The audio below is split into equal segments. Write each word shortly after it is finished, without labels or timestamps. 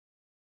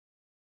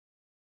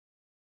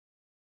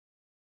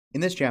In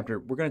this chapter,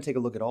 we're going to take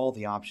a look at all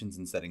the options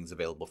and settings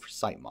available for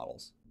site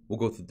models. We'll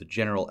go through the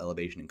general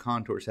elevation and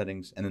contour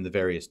settings, and then the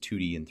various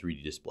 2D and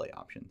 3D display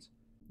options.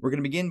 We're going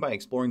to begin by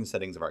exploring the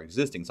settings of our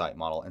existing site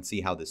model and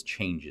see how this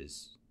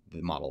changes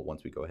the model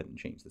once we go ahead and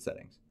change the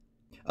settings.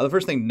 The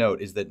first thing to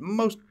note is that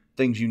most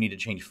things you need to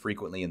change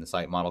frequently in the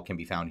site model can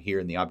be found here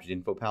in the Object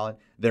Info palette.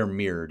 They're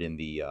mirrored in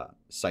the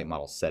Site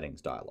Model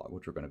Settings dialog,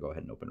 which we're going to go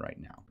ahead and open right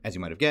now. As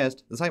you might have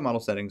guessed, the Site Model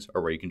Settings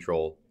are where you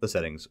control the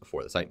settings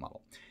for the site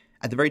model.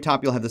 At the very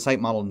top, you'll have the site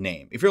model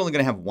name. If you're only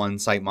going to have one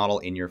site model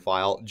in your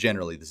file,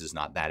 generally this is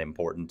not that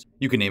important.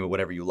 You can name it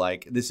whatever you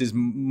like. This is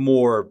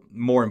more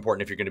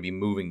important if you're going to be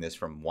moving this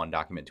from one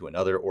document to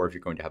another, or if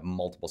you're going to have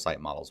multiple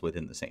site models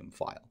within the same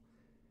file.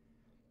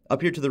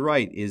 Up here to the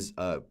right is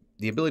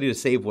the ability to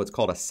save what's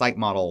called a site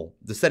model,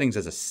 the settings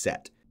as a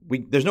set.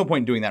 There's no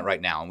point in doing that right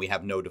now, and we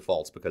have no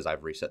defaults because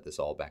I've reset this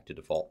all back to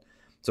default.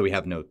 So we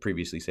have no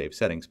previously saved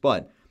settings.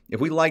 But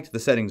if we liked the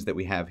settings that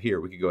we have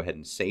here, we could go ahead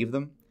and save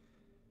them.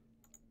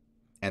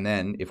 And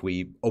then if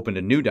we opened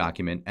a new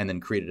document and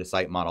then created a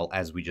site model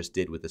as we just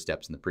did with the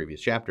steps in the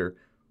previous chapter,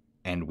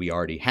 and we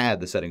already had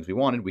the settings we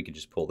wanted, we could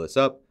just pull this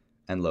up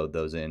and load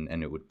those in,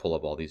 and it would pull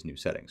up all these new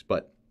settings.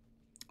 But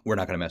we're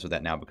not going to mess with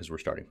that now because we're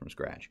starting from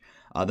scratch.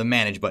 The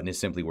Manage button is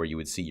simply where you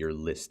would see your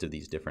list of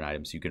these different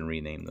items. You can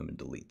rename them and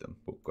delete them.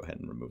 We'll go ahead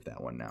and remove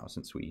that one now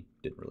since we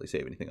didn't really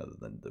save anything other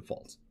than the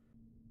defaults.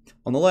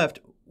 On the left,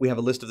 we have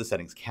a list of the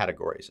settings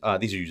categories.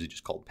 These are usually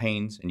just called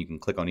panes, and you can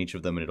click on each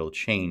of them and it'll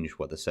change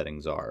what the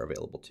settings are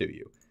available to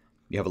you.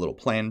 You have a little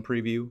plan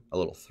preview, a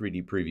little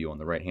 3D preview on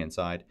the right-hand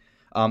side.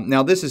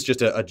 Now, this is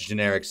just a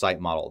generic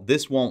site model.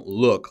 This won't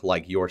look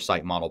like your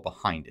site model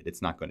behind it.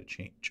 It's not going to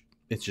change.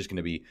 It's just going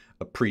to be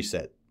a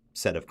preset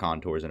set of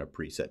contours and a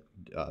preset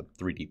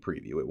 3D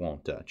preview. It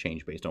won't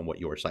change based on what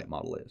your site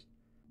model is.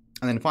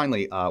 And then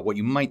finally, what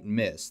you might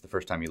miss the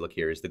first time you look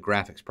here is the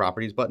graphics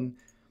properties button.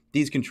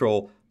 These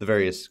control the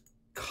various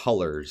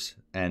colors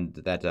and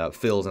that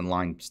fills and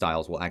line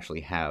styles will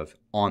actually have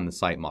on the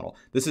site model.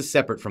 This is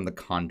separate from the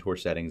contour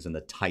settings and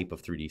the type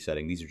of 3D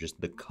setting. These are just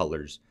the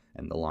colors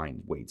and the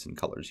line weights and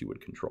colors you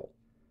would control.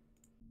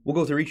 We'll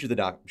go through each of the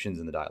options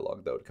in the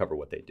dialog, though, to cover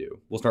what they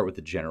do. We'll start with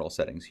the general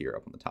settings here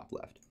up on the top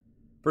left.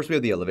 First, we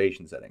have the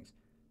elevation settings.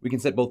 We can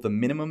set both the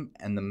minimum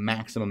and the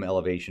maximum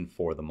elevation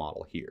for the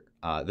model here.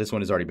 This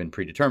one has already been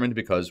predetermined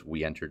because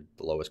we entered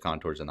the lowest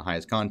contours and the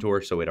highest contour,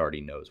 so it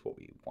already knows what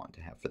we want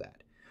to have for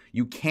that.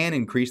 You can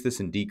increase this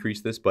and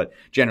decrease this, but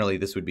generally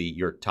this would be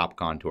your top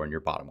contour and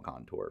your bottom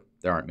contour.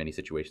 There aren't many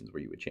situations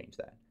where you would change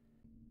that.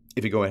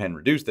 If you go ahead and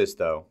reduce this,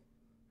 though,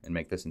 and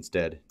make this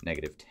instead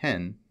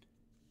 -10,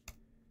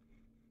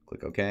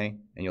 click OK,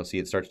 and you'll see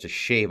it starts to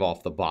shave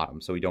off the bottom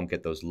so we don't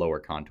get those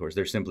lower contours.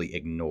 They're simply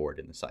ignored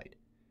in the site.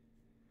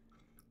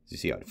 So you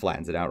see how it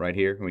flattens it out right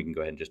here? And we can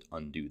go ahead and just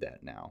undo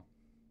that now.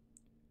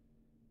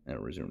 And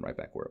it'll resume right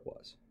back where it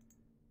was.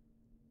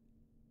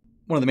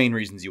 One of the main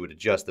reasons you would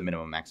adjust the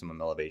minimum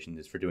maximum elevation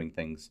is for doing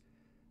things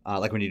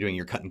like when you're doing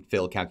your cut and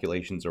fill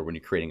calculations or when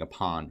you're creating a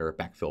pond or a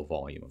backfill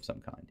volume of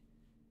some kind.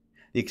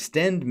 The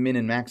extend min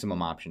and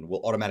maximum option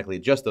will automatically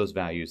adjust those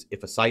values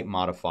if a site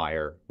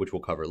modifier, which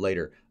we'll cover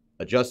later,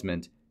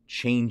 adjustment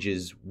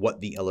changes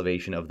what the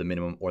elevation of the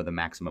minimum or the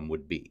maximum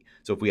would be.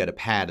 So if we had a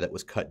pad that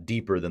was cut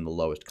deeper than the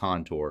lowest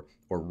contour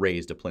or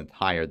raised a plinth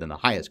higher than the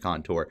highest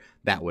contour,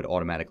 that would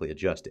automatically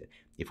adjust it.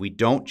 If we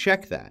don't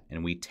check that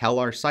and we tell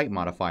our site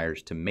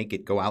modifiers to make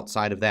it go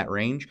outside of that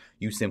range,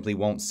 you simply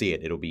won't see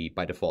it. It'll be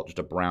by default just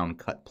a brown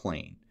cut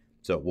plane.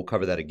 So we'll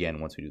cover that again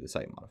once we do the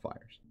site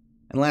modifiers.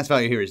 And the last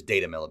value here is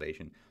datum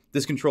elevation.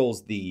 This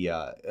controls the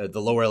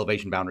lower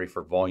elevation boundary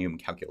for volume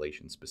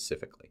calculation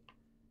specifically.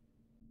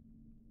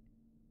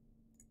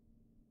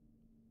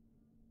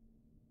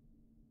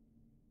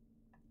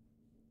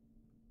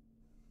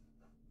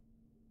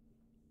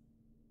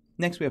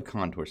 Next, we have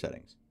contour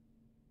settings.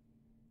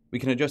 We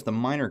can adjust the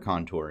minor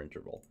contour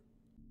interval,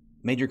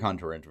 major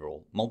contour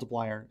interval,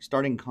 multiplier,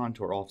 starting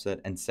contour offset,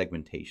 and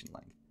segmentation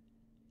length.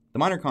 The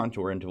minor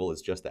contour interval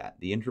is just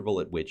that, the interval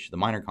at which the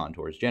minor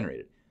contour is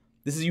generated.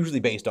 This is usually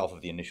based off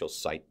of the initial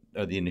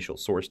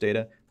source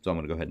data, so I'm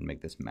going to go ahead and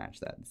make this match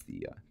that. It's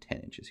the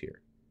 10 inches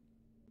here.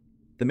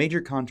 The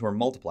major contour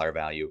multiplier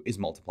value is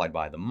multiplied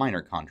by the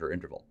minor contour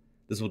interval.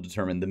 This will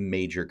determine the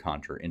major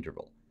contour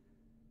interval.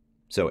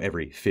 So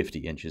every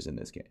 50 inches in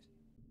this case.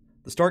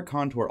 The start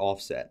contour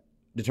offset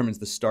determines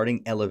the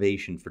starting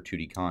elevation for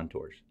 2D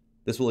contours.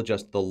 This will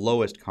adjust the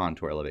lowest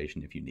contour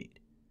elevation if you need.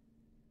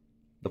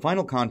 The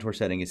final contour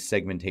setting is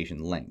segmentation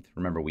length.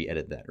 Remember, we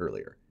edited that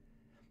earlier.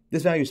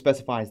 This value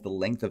specifies the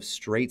length of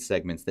straight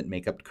segments that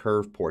make up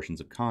curved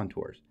portions of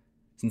contours.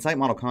 Since site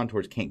model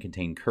contours can't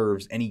contain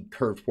curves, any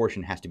curved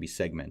portion has to be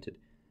segmented.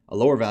 A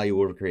lower value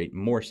will create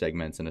more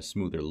segments and a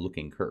smoother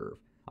looking curve.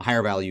 A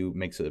higher value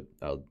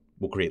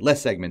will create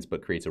less segments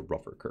but creates a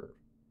rougher curve.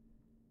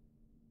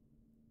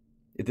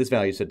 If this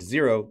value is set to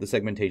 0, the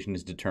segmentation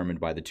is determined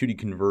by the 2D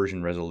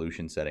conversion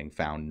resolution setting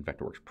found in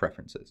Vectorworks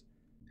Preferences.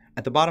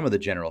 At the bottom of the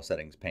General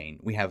Settings pane,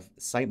 we have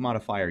Site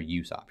Modifier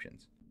Use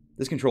options.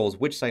 This controls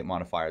which site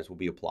modifiers will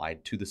be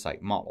applied to the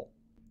site model.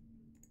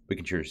 We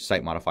can choose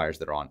site modifiers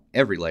that are on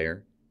every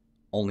layer,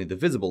 only the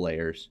visible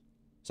layers,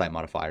 site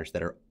modifiers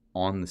that are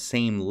on the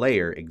same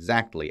layer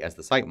exactly as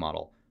the site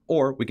model,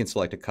 or we can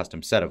select a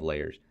custom set of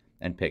layers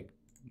and pick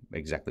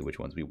exactly which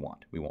ones we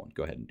want. We won't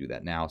go ahead and do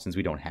that now. Since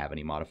we don't have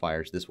any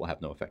modifiers, this will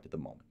have no effect at the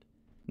moment.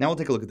 Now we'll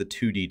take a look at the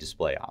 2D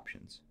display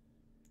options.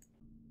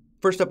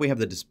 First up, we have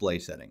the display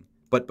setting.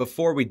 But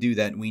before we do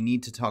that, we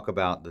need to talk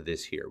about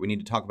this here. We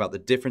need to talk about the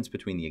difference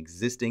between the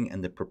existing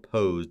and the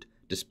proposed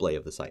display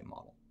of the site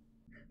model.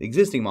 The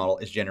existing model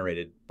is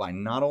generated by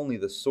not only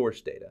the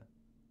source data,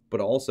 but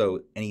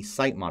also any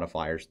site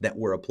modifiers that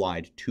were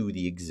applied to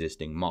the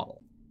existing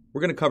model.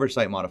 We're going to cover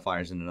site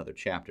modifiers in another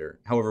chapter.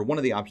 However, one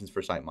of the options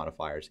for site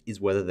modifiers is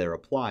whether they're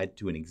applied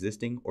to an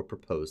existing or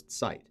proposed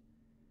site.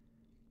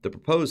 The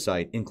proposed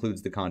site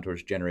includes the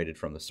contours generated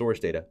from the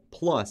source data,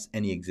 plus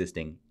any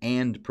existing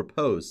and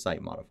proposed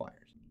site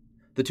modifiers.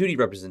 The 2D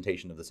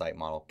representation of the site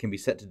model can be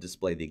set to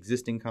display the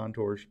existing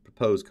contours,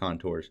 proposed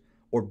contours,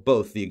 or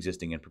both the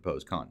existing and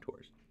proposed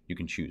contours. You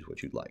can choose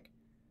what you'd like.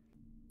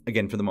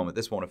 Again, for the moment,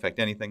 this won't affect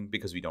anything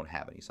because we don't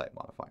have any site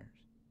modifiers.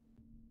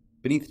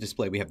 Beneath the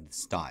display, we have the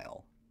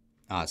style.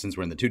 Since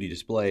we're in the 2D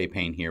display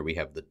pane here, we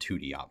have the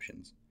 2D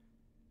options.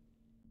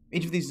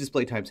 Each of these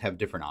display types have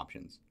different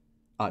options.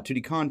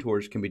 2D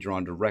contours can be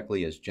drawn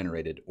directly as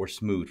generated or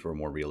smooth for a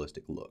more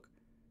realistic look.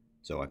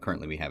 So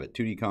currently we have it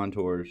 2D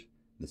contours.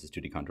 This is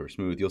 2D contour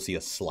smooth. You'll see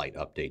a slight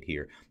update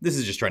here. This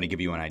is just trying to give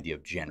you an idea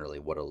of generally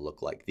what it'll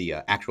look like. The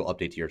actual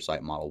update to your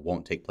site model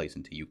won't take place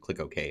until you click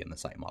OK and the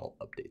site model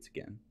updates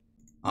again.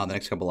 The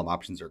next couple of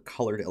options are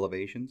colored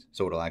elevations,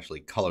 so it'll actually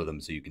color them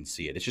so you can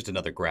see it. It's just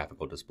another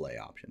graphical display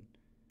option.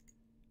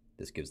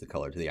 This gives the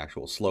color to the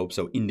actual slope,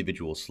 so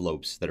individual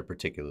slopes that are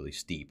particularly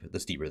steep, the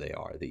steeper they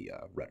are, the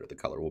redder the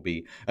color will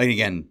be. And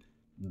again,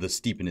 the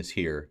steepness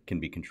here can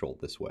be controlled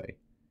this way.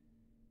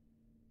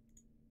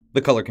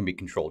 The color can be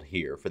controlled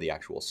here for the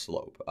actual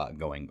slope,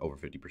 going over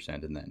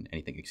 50%, and then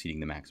anything exceeding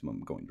the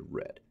maximum going to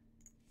red.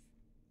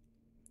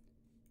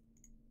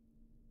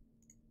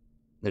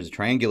 There's a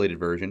triangulated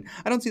version.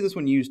 I don't see this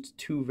one used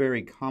too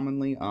very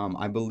commonly.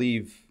 I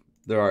believe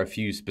there are a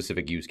few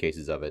specific use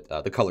cases of it.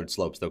 The colored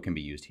slopes, though, can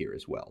be used here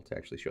as well to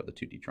actually show the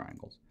 2D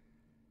triangles.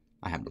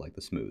 I happen to like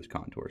the smooth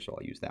contour, so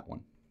I'll use that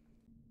one.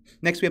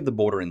 Next, we have the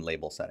border and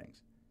label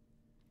settings.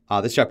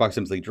 This checkbox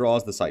simply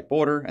draws the site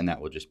border, and that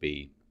will just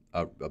be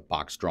a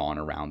box drawn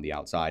around the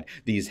outside.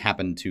 These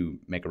happen to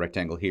make a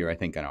rectangle here. I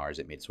think on ours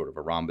it made sort of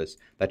a rhombus.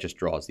 That just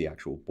draws the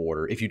actual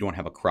border if you don't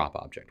have a crop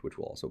object, which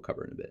we'll also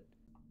cover in a bit.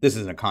 This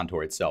isn't a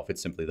contour itself,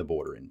 it's simply the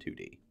border in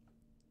 2D.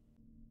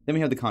 Then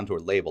we have the contour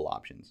label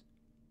options.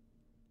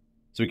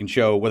 So we can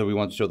show whether we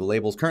want to show the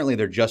labels. Currently,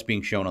 they're just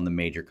being shown on the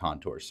major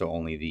contours, so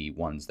only the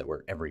ones that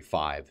were every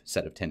 5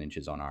 set of 10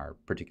 inches on our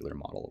particular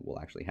model will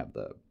actually have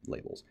the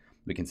labels.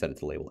 We can set it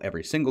to label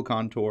every single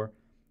contour,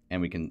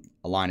 and we can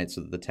align it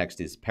so that the text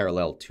is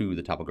parallel to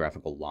the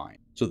topographical line,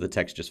 so the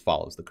text just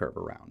follows the curve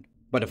around.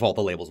 By default,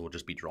 the labels will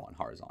just be drawn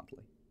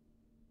horizontally.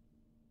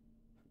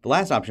 The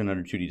last option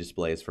under 2D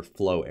display is for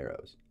flow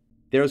arrows.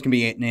 The arrows can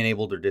be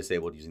enabled or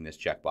disabled using this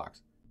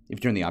checkbox. If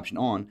you turn the option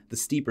on, the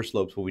steeper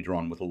slopes will be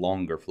drawn with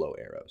longer flow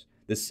arrows.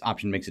 This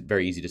option makes it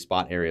very easy to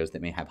spot areas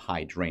that may have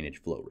high drainage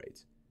flow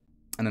rates.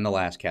 And then the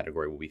last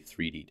category will be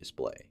 3D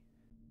display.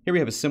 Here we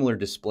have a similar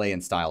display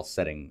and style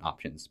setting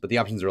options, but the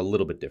options are a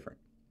little bit different.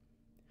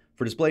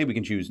 For display, we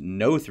can choose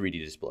no 3D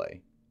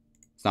display.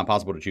 It's not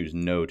possible to choose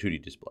no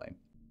 2D display.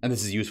 And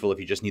this is useful if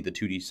you just need the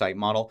 2D site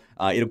model.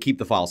 It'll keep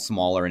the file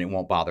smaller and it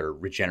won't bother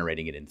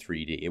regenerating it in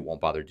 3D. It won't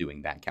bother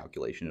doing that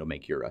calculation. It'll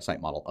make your site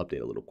model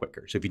update a little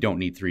quicker. So if you don't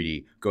need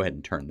 3D, go ahead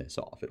and turn this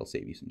off. It'll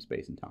save you some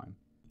space and time.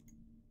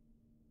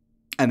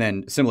 And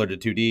then similar to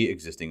 2D,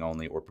 existing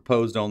only or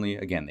proposed only.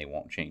 Again, they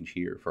won't change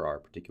here for our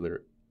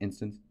particular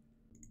instance.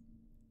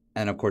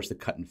 And of course, the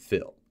cut and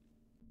fill,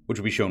 which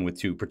will be shown with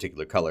 2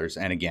 particular colors.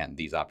 And again,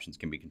 these options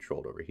can be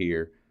controlled over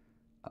here.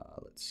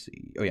 Let's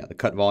see. Oh yeah, the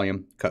cut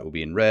volume. Cut will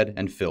be in red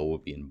and fill will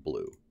be in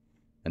blue.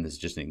 And this is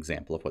just an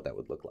example of what that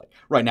would look like.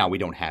 Right now, we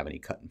don't have any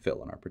cut and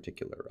fill in our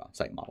particular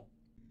site model.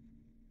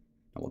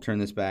 Now we'll turn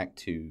this back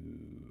to,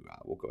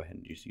 we'll go ahead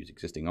and just use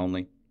existing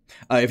only.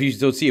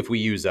 See if we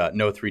use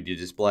no 3D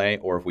display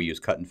or if we use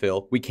cut and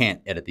fill, we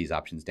can't edit these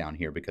options down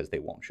here because they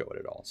won't show it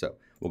at all. So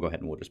we'll go ahead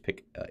and we'll just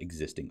pick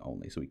existing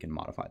only so we can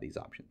modify these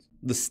options.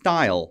 The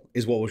style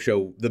is what will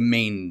show the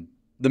main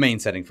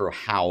setting for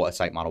how a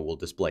site model will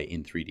display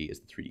in 3D is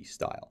the 3D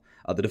style.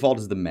 The default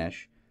is the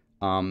mesh.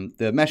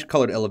 The mesh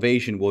colored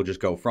elevation will just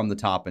go from the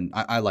top, and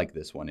I like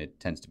this one. It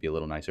tends to be a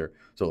little nicer,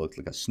 so it looks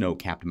like a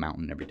snow-capped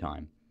mountain every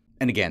time.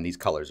 And again, these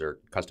colors are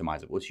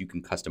customizable, so you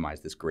can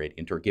customize this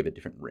gradient or give it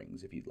different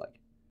rings if you'd like.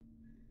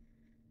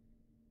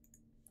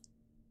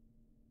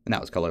 And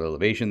that was color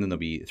elevation. Then there'll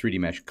be 3D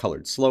mesh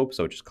colored slope,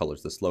 so it just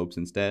colors the slopes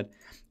instead.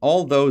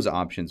 All those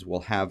options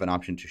will have an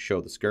option to show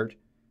the skirt.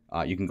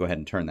 You can go ahead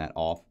and turn that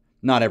off.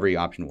 Not every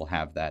option will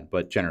have that,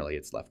 but generally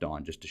it's left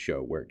on just to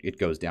show where it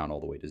goes down all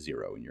the way to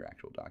 0 in your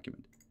actual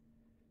document.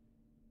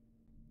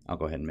 I'll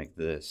go ahead and make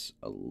this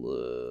a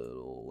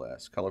little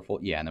less colorful.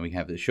 Yeah, and then we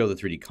have to show the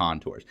 3D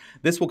contours.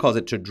 This will cause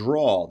it to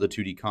draw the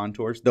 2D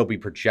contours. They'll be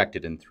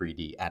projected in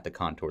 3D at the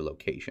contour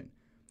location.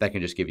 That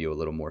can just give you a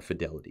little more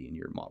fidelity in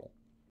your model.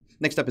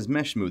 Next up is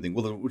mesh smoothing,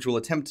 which will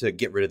attempt to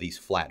get rid of these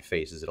flat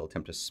faces. It'll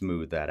attempt to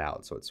smooth that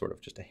out so it's sort of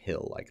just a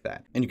hill like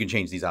that. And you can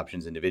change these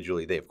options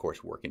individually. They, of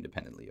course, work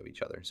independently of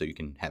each other, so you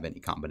can have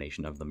any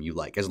combination of them you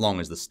like, as long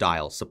as the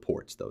style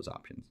supports those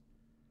options.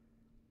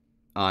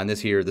 And this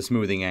here, the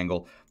smoothing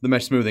angle, the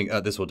mesh smoothing,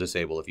 this will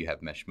disable if you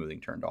have mesh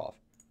smoothing turned off.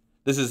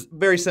 This is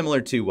very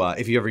similar to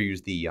if you ever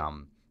use the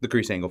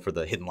crease angle for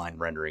the hidden line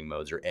rendering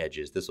modes or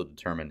edges. This will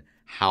determine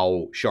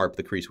how sharp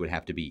the crease would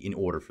have to be in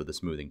order for the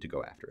smoothing to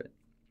go after it.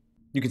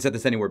 You can set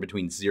this anywhere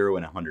between 0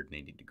 and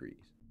 180 degrees.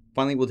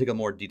 Finally, we'll take a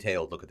more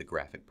detailed look at the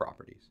graphic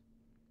properties.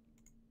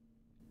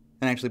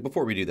 And actually,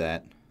 before we do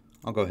that,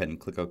 I'll go ahead and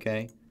click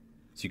OK.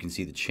 So you can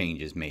see the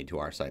changes made to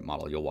our site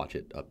model. You'll watch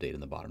it update in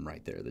the bottom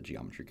right there, the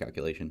geometry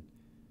calculation.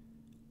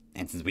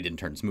 And since we didn't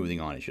turn smoothing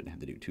on, it shouldn't have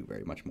to do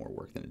very much more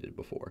work than it did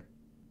before.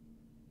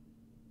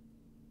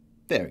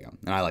 There we go.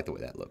 And I like the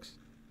way that looks.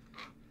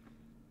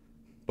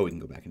 But we can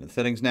go back into the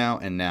settings now,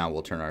 and now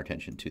we'll turn our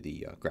attention to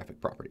the graphic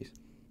properties.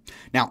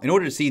 Now, in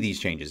order to see these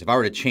changes, if I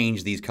were to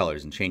change these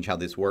colors and change how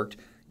this worked,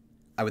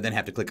 I would then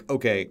have to click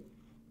OK,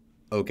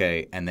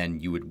 OK, and then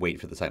you would wait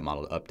for the site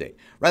model to update.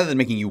 Rather than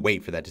making you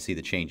wait for that to see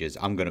the changes,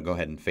 I'm going to go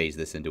ahead and phase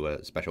this into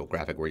a special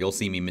graphic where you'll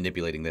see me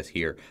manipulating this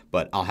here,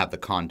 but I'll have the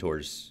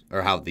contours,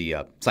 or have the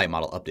site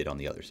model update on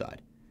the other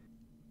side.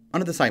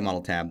 Under the Site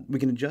Model tab, we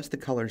can adjust the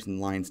colors and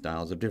line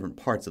styles of different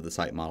parts of the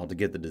site model to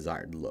get the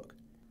desired look.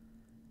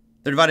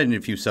 They're divided into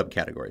a few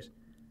subcategories.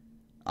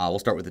 We'll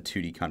start with the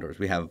 2D contours.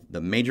 We have the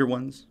major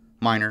ones,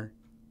 minor,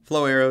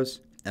 flow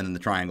arrows, and then the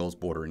triangles,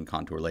 border, and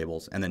contour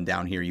labels. And then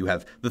down here you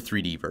have the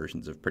 3D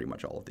versions of pretty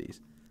much all of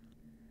these.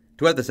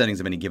 To edit the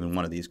settings of any given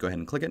one of these, go ahead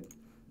and click it,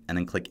 and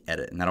then click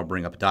Edit, and that'll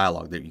bring up a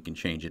dialog that you can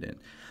change it in.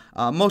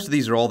 Most of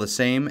these are all the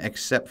same,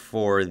 except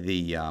for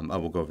the,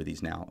 we'll go over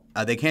these now.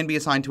 They can be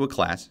assigned to a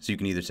class, so you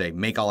can either say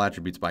make all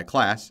attributes by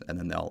class, and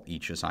then they'll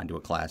each assign to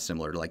a class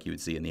similar to like you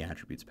would see in the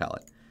attributes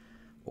palette.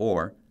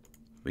 Or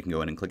we can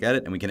go in and click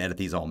Edit, and we can edit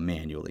these all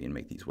manually and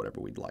make these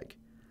whatever we'd like.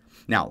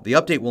 Now, the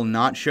update will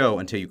not show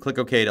until you click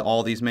OK to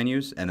all these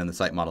menus, and then the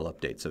site model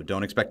updates, so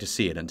don't expect to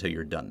see it until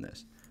you're done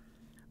this.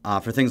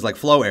 For things like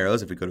flow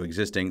arrows, if we go to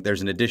existing,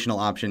 there's an additional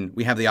option.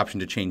 We have the option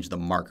to change the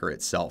marker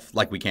itself,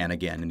 like we can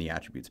again in the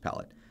attributes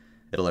palette.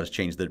 It'll let us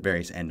change the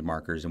various end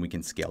markers, and we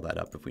can scale that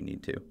up if we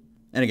need to.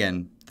 And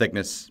again,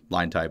 thickness,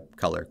 line type,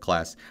 color,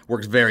 class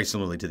works very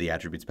similarly to the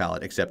attributes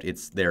palette, except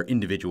they're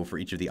individual for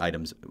each of the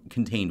items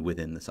contained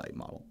within the site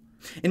model.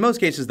 In most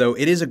cases, though,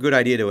 it is a good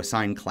idea to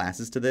assign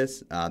classes to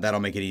this.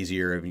 That'll make it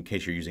easier in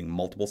case you're using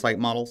multiple site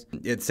models.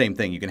 It's the same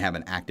thing. You can have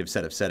an active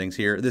set of settings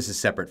here. This is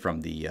separate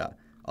from the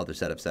other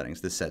set of settings.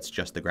 This sets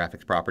just the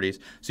graphics properties,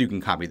 so you can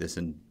copy this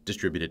and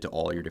distribute it to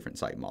all your different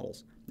site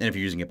models. And if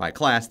you're using it by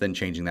class, then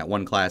changing that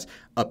one class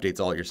updates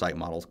all your site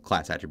models'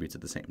 class attributes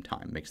at the same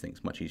time. Makes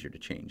things much easier to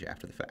change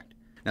after the fact.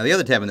 Now, the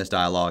other tab in this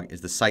dialog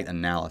is the Site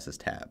Analysis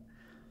tab.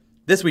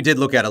 This we did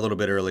look at a little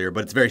bit earlier,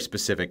 but it's very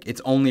specific.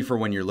 It's only for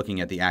when you're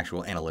looking at the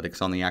actual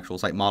analytics on the actual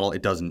site model.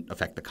 It doesn't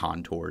affect the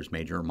contours,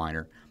 major or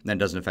minor. And that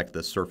doesn't affect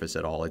the surface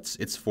at all.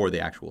 It's for the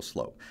actual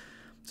slope.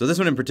 So this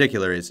one in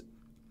particular is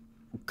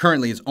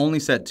currently is only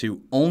set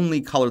to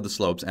only color the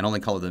slopes and only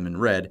color them in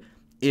red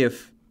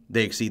if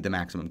they exceed the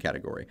maximum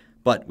category.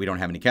 But we don't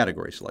have any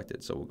categories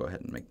selected, so we'll go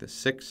ahead and make this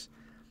 6.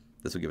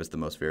 This will give us the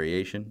most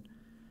variation.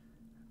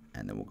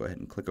 And then we'll go ahead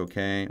and click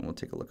OK, and we'll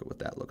take a look at what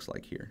that looks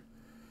like here.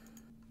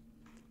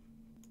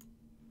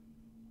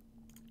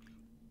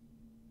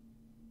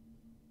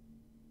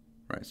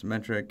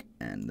 Isometric,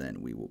 and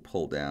then we will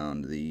pull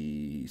down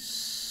the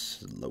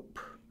slope.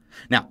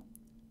 Now,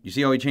 you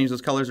see how we changed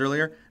those colors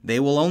earlier? They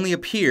will only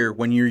appear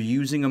when you're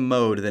using a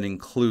mode that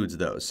includes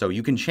those. So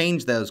you can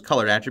change those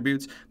colored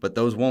attributes, but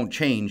those won't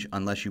change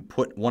unless you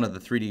put one of the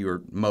 3D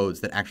or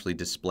modes that actually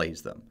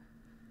displays them.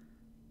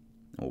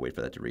 We'll wait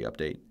for that to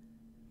re-update.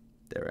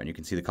 There, and you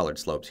can see the colored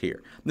slopes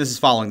here. This is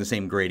following the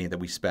same gradient that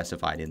we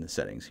specified in the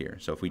settings here.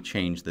 So if we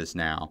change this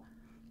now,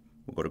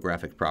 we'll go to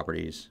graphic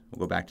properties,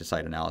 we'll go back to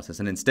site analysis,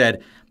 and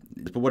instead,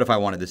 but what if I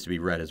wanted this to be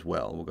red as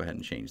well? We'll go ahead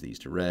and change these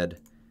to red.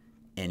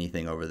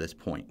 Anything over this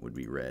point would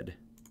be red.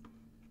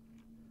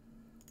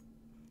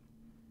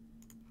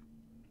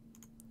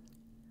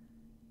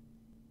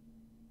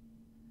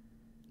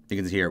 You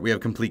can see here, we have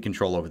complete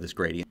control over this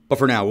gradient. But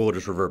for now, we'll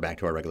just revert back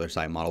to our regular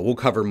site model. We'll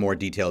cover more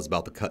details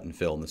about the cut and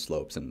fill and the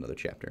slopes in another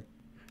chapter.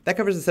 That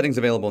covers the settings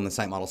available in the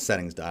site model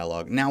settings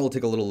dialog. Now we'll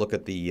take a little look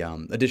at the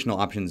additional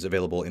options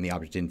available in the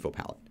object info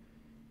palette.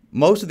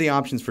 Most of the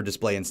options for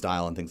display and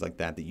style and things like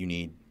that that you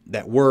need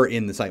that were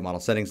in the site model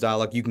settings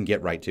dialog, you can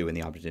get right to in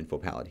the object info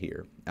palette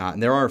here.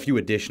 And there are a few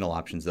additional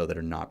options, though, that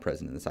are not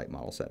present in the site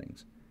model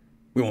settings.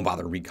 We won't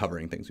bother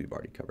recovering things we've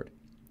already covered.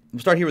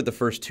 We'll start here with the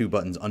first 2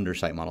 buttons under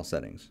site model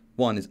settings.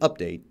 One is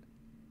Update,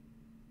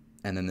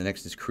 and then the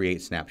next is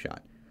Create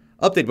Snapshot.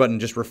 Update button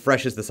just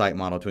refreshes the site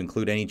model to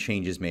include any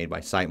changes made by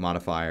site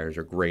modifiers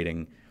or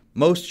grading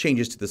Most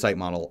changes to the site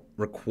model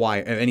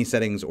require, any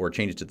settings or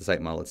changes to the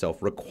site model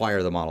itself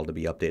require the model to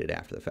be updated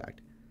after the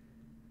fact.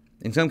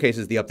 In some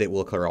cases, the update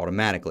will occur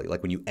automatically,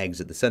 like when you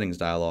exit the settings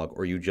dialog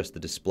or you adjust the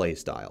display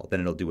style, then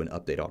it'll do an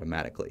update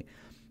automatically.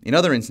 In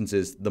other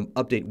instances, the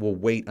update will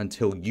wait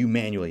until you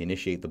manually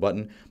initiate the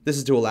button. This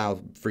is to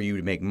allow for you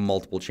to make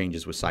multiple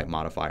changes with site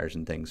modifiers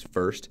and things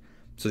first,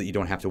 so that you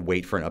don't have to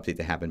wait for an update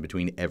to happen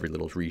between every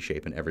little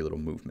reshape and every little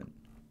movement.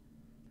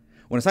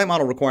 When a site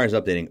model requires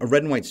updating, a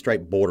red and white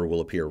striped border will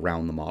appear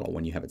around the model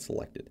when you have it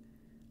selected.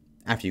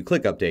 After you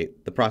click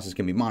Update, the process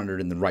can be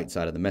monitored in the right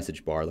side of the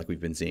message bar like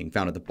we've been seeing,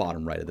 found at the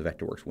bottom right of the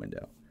Vectorworks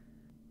window.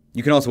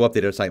 You can also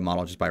update a site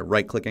model just by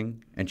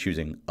right-clicking and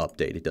choosing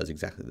Update. It does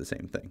exactly the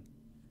same thing.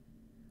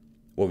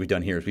 What we've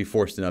done here is we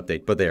forced an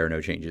update, but there are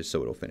no changes,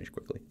 so it'll finish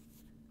quickly.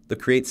 The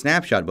Create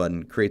Snapshot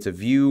button creates a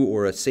view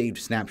or a saved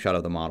snapshot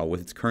of the model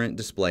with its current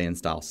display and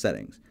style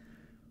settings.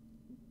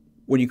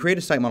 When you create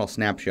a site model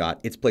snapshot,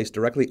 it's placed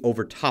directly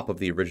over top of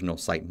the original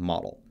site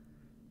model.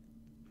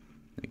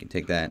 We can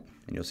take that,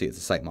 and you'll see it's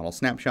a site model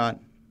snapshot.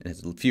 It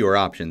has fewer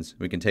options.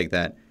 We can take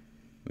that,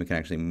 we can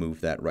actually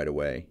move that right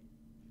away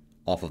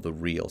off of the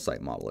real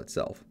site model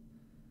itself.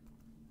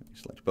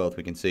 Select both.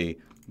 We can see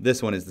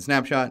this one is the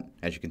snapshot,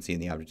 as you can see in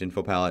the object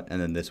info palette,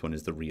 and then this one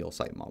is the real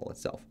site model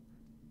itself.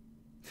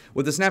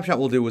 What the snapshot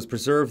will do is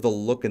preserve the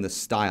look and the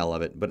style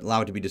of it, but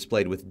allow it to be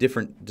displayed with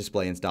different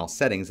display and style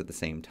settings at the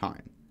same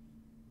time.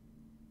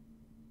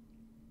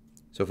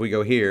 So if we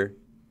go here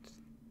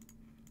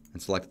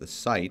and select the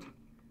site,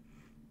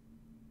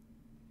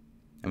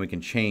 and we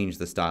can change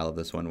the style of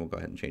this one. We'll go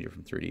ahead and change it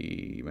from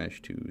 3D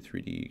mesh to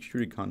 3D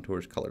extruded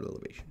contours, colored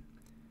elevation.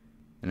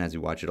 And as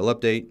you watch, it'll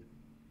update.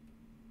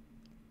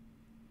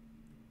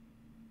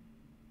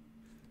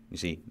 You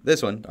see,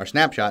 this one, our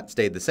snapshot,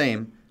 stayed the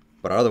same,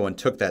 but our other one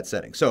took that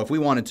setting. So if we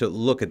wanted to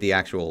look at the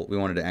actual, we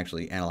wanted to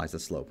actually analyze the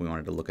slope, we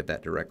wanted to look at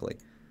that directly,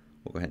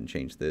 we'll go ahead and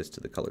change this to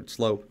the colored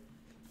slope.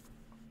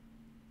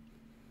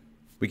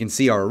 We can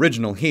see our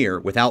original here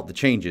without the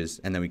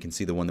changes, and then we can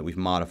see the one that we've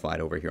modified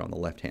over here on the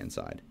left-hand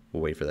side.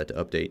 We'll wait for that to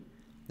update,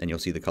 and you'll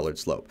see the colored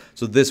slope.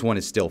 So this one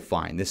is still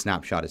fine. This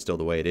snapshot is still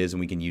the way it is,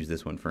 and we can use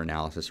this one for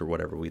analysis or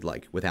whatever we'd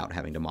like without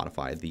having to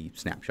modify the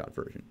snapshot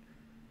version.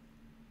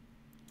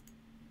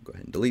 Go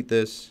ahead and delete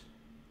this.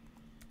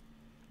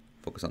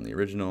 Focus on the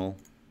original.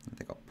 I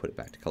think I'll put it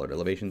back to colored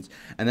elevations,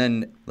 and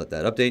then let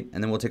that update,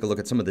 and then we'll take a look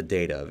at some of the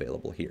data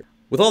available here.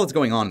 With all that's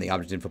going on in the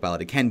object info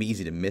palette, it can be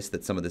easy to miss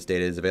that some of this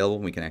data is available.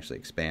 We can actually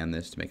expand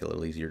this to make it a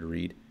little easier to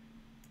read.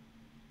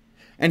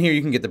 And here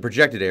you can get the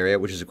projected area,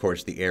 which is of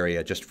course the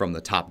area just from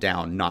the top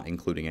down, not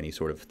including any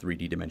sort of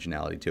 3D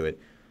dimensionality to it.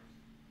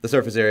 The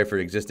surface area for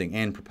existing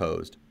and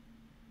proposed.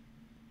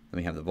 Then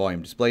we have the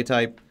volume display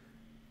type,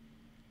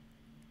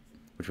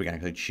 which we can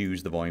actually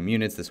choose the volume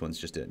units. This one's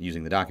just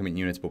using the document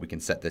units, but we can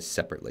set this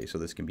separately. So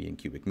this can be in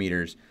cubic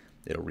meters.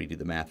 It'll redo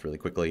the math really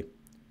quickly.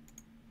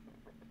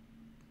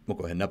 We'll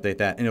go ahead and update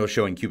that, and it'll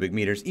show in cubic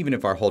meters, even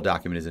if our whole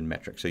document is in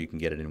metric, so you can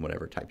get it in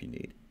whatever type you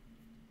need.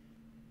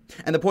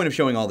 And the point of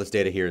showing all this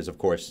data here is, of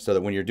course, so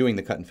that when you're doing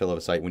the cut and fill of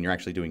a site, when you're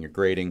actually doing your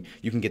grading,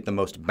 you can get the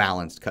most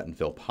balanced cut and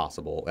fill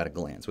possible at a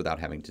glance without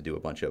having to do a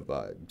bunch of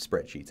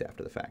spreadsheets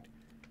after the fact.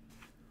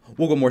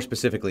 We'll go more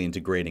specifically into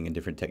grading and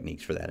different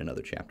techniques for that in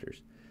other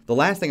chapters. The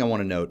last thing I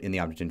want to note in the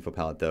object info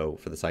palette, though,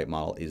 for the site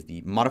model is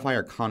the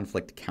modifier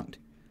conflict count.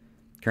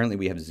 Currently,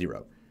 we have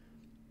 0.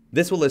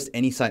 This will list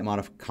any site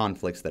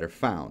conflicts that are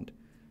found.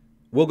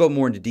 We'll go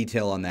more into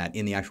detail on that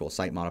in the actual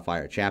site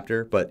modifier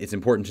chapter, but it's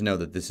important to know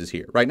that this is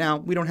here. Right now,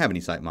 we don't have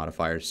any site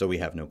modifiers, so we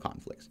have no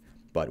conflicts.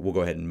 But we'll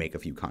go ahead and make a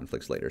few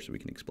conflicts later so we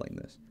can explain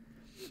this.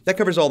 That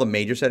covers all the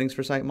major settings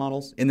for site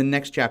models. In the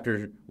next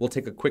chapter, we'll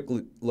take a quick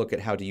look at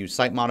how to use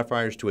site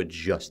modifiers to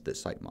adjust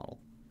this site model.